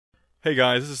Hey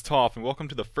guys, this is Toph, and welcome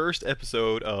to the first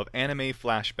episode of Anime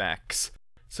Flashbacks.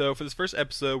 So for this first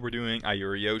episode, we're doing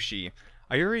Yori Aoshi.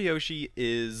 Yori Aoshi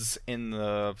is in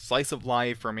the slice of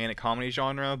life romantic comedy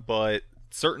genre, but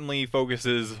certainly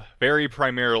focuses very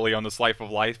primarily on the slice of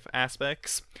life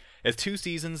aspects. It has two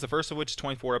seasons, the first of which is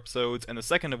 24 episodes, and the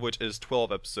second of which is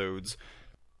 12 episodes.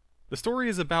 The story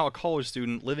is about a college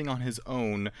student living on his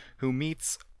own who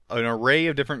meets an array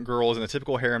of different girls in a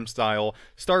typical harem style,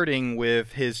 starting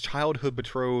with his childhood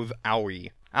betrothed, Aoi.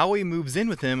 Aoi moves in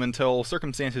with him until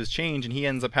circumstances change and he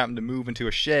ends up having to move into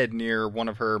a shed near one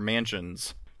of her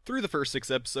mansions. Through the first 6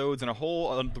 episodes, and a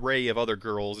whole array of other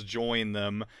girls join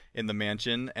them in the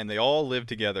mansion, and they all live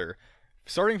together.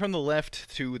 Starting from the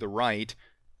left to the right,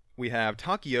 we have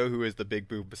Takio, who is the big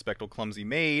boob bespectacled clumsy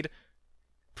maid,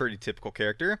 pretty typical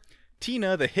character.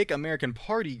 Tina, the hick American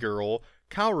party girl.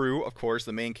 Kaoru, of course,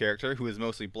 the main character, who is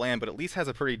mostly bland, but at least has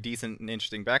a pretty decent and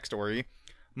interesting backstory.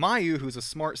 Mayu, who's a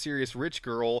smart, serious, rich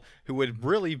girl, who would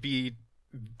really be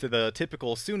to the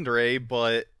typical tsundere,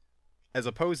 but as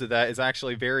opposed to that, is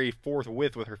actually very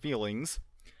forthwith with her feelings.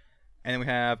 And then we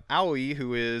have Aoi,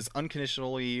 who is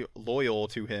unconditionally loyal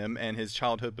to him and his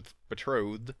childhood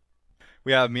betrothed.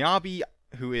 We have Miyabi,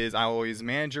 who is Aoi's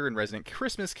manager and resident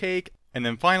Christmas cake. And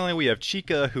then finally, we have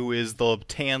Chika, who is the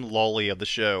tan lolly of the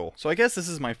show. So I guess this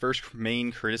is my first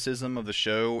main criticism of the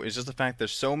show, is just the fact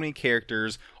there's so many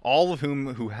characters, all of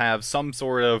whom who have some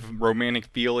sort of romantic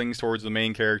feelings towards the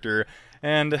main character,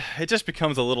 and it just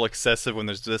becomes a little excessive when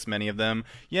there's this many of them.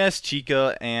 Yes,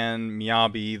 Chika and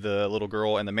Miyabi, the little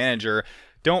girl, and the manager,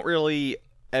 don't really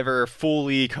ever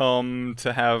fully come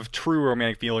to have true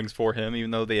romantic feelings for him,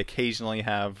 even though they occasionally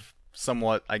have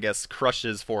somewhat, I guess,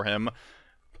 crushes for him.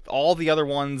 All the other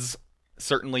ones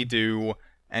certainly do,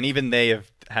 and even they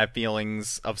have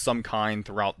feelings of some kind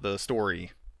throughout the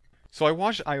story. So I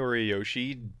watched Yori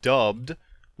Aoshi dubbed,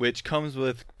 which comes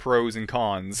with pros and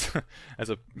cons.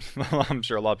 I'm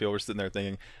sure a lot of people were sitting there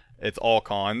thinking it's all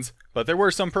cons, but there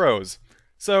were some pros.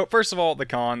 So first of all, the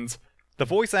cons. The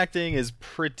voice acting is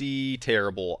pretty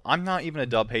terrible. I'm not even a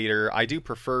dub hater. I do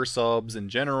prefer subs in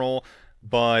general,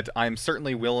 but I'm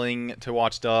certainly willing to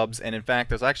watch dubs, and in fact,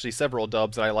 there's actually several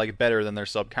dubs that I like better than their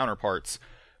sub counterparts.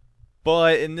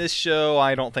 But in this show,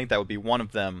 I don't think that would be one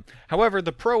of them. However,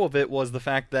 the pro of it was the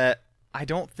fact that I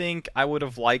don't think I would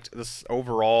have liked this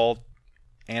overall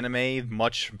anime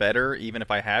much better, even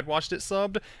if I had watched it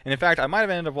subbed. And in fact, I might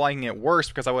have ended up liking it worse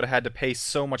because I would have had to pay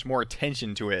so much more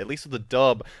attention to it. At least with the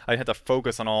dub, I'd have to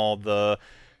focus on all the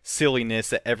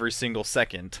silliness at every single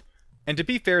second. And to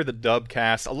be fair, the dub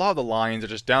cast, a lot of the lines are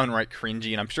just downright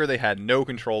cringy, and I'm sure they had no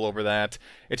control over that.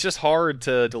 It's just hard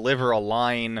to deliver a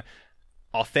line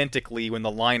authentically when the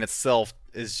line itself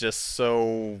is just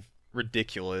so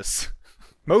ridiculous.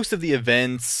 Most of the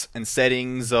events and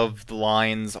settings of the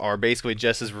lines are basically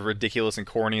just as ridiculous and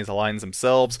corny as the lines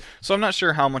themselves, so I'm not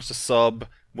sure how much the sub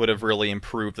would have really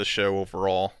improved the show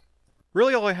overall.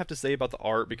 Really, all I have to say about the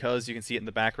art, because you can see it in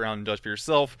the background and judge for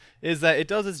yourself, is that it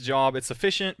does its job, it's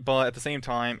sufficient, but at the same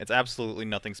time, it's absolutely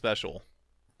nothing special.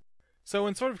 So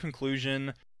in sort of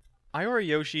conclusion, Yori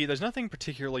Aoshi, there's nothing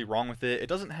particularly wrong with it. It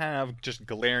doesn't have just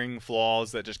glaring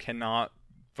flaws that just cannot,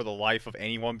 for the life of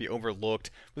anyone, be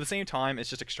overlooked, but at the same time, it's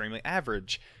just extremely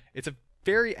average. It's a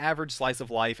very average slice of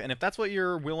life, and if that's what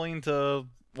you're willing to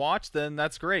watch, then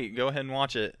that's great. Go ahead and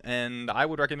watch it. And I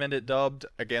would recommend it dubbed,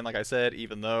 again, like I said,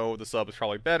 even though the sub is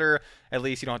probably better, at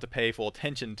least you don't have to pay full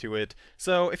attention to it.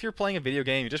 So if you're playing a video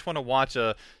game, you just want to watch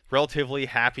a relatively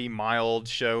happy, mild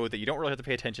show that you don't really have to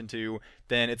pay attention to,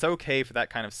 then it's okay for that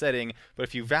kind of setting. But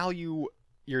if you value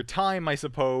your time, I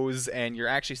suppose, and you're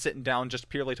actually sitting down just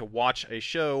purely to watch a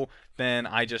show, then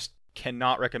I just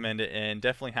cannot recommend it and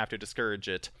definitely have to discourage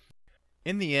it.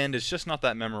 In the end, it's just not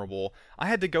that memorable. I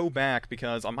had to go back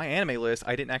because on my anime list,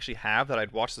 I didn't actually have that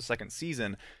I'd watched the second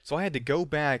season, so I had to go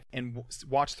back and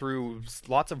watch through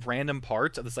lots of random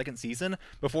parts of the second season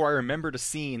before I remembered a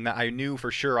scene that I knew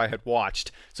for sure I had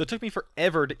watched. So it took me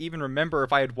forever to even remember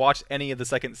if I had watched any of the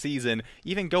second season.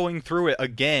 Even going through it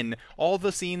again, all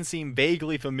the scenes seem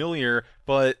vaguely familiar,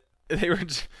 but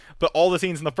all the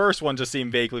scenes in the first one just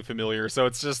seem vaguely familiar, so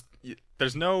it's just,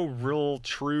 there's no real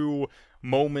true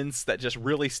moments that just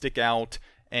really stick out,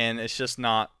 and it's just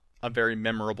not a very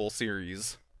memorable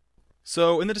series.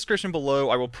 So in the description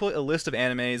below, I will put a list of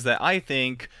animes that I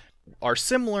think are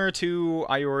similar to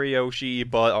Yori Aoshi,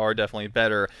 but are definitely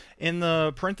better. In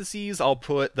the parentheses, I'll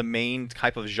put the main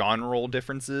type of genre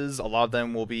differences. A lot of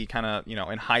them will be kind of,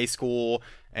 in high school,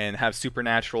 and have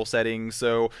supernatural settings.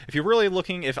 So if you're really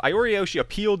looking, if Yori Aoshi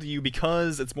appealed to you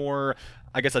because it's more,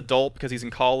 I guess, adult because he's in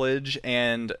college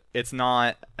and it's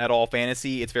not at all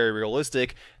fantasy, it's very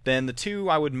realistic, then the two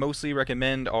I would mostly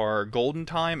recommend are Golden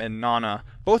Time and Nana,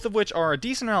 both of which are a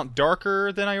decent amount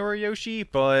darker than Yori Aoshi,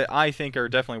 but I think are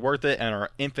definitely worth it and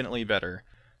are infinitely better.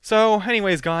 So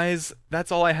anyways guys,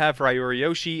 that's all I have for Yori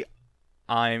Aoshi.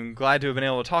 I'm glad to have been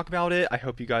able to talk about it. I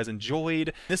hope you guys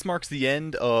enjoyed. This marks the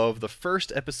end of the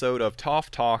first episode of Toph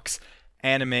Talks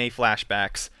Anime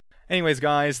Flashbacks. Anyways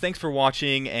guys, thanks for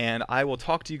watching, and I will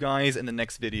talk to you guys in the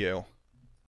next video.